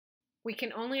We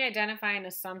can only identify an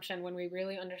assumption when we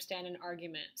really understand an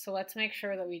argument, so let's make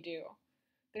sure that we do.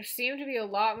 There seem to be a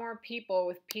lot more people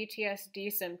with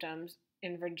PTSD symptoms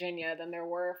in Virginia than there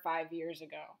were 5 years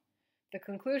ago. The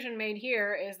conclusion made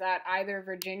here is that either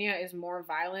Virginia is more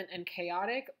violent and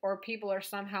chaotic, or people are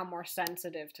somehow more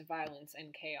sensitive to violence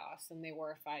and chaos than they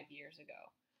were 5 years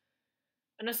ago.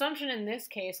 An assumption in this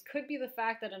case could be the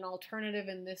fact that an alternative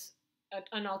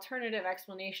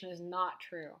explanation is not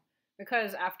true.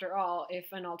 Because, after all,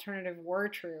 if an alternative were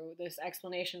true, this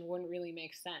explanation wouldn't really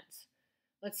make sense.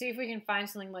 Let's see if we can find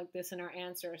something like this in our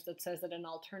answers that says that an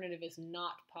alternative is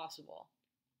not possible.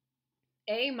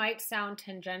 A might sound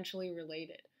tangentially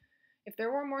related. If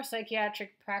there were more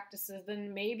psychiatric practices,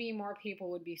 then maybe more people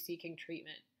would be seeking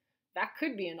treatment. That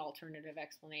could be an alternative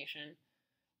explanation.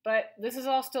 But this is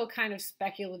all still kind of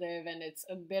speculative and it's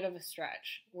a bit of a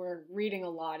stretch. We're reading a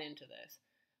lot into this.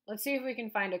 Let's see if we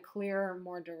can find a clearer,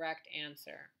 more direct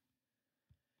answer.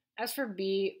 As for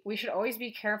B, we should always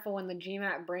be careful when the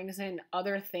GMAT brings in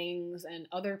other things and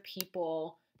other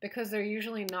people because they're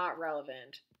usually not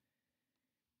relevant.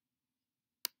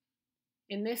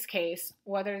 In this case,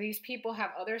 whether these people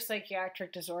have other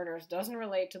psychiatric disorders doesn't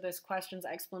relate to this question's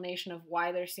explanation of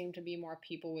why there seem to be more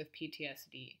people with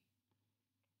PTSD.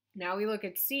 Now we look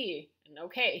at C, and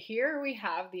okay, here we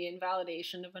have the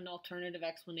invalidation of an alternative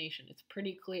explanation. It's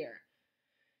pretty clear.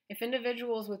 If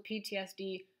individuals with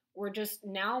PTSD were just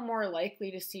now more likely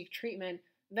to seek treatment,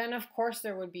 then of course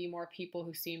there would be more people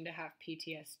who seem to have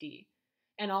PTSD.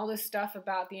 And all this stuff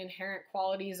about the inherent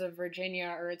qualities of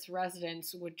Virginia or its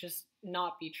residents would just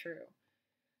not be true.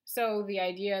 So the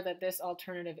idea that this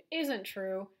alternative isn't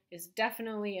true is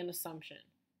definitely an assumption.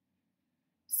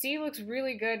 C looks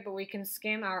really good, but we can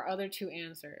skim our other two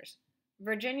answers.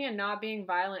 Virginia not being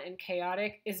violent and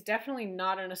chaotic is definitely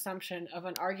not an assumption of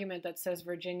an argument that says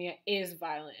Virginia is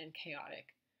violent and chaotic.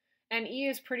 And E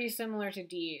is pretty similar to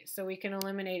D, so we can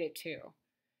eliminate it too.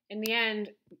 In the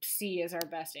end, C is our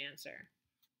best answer.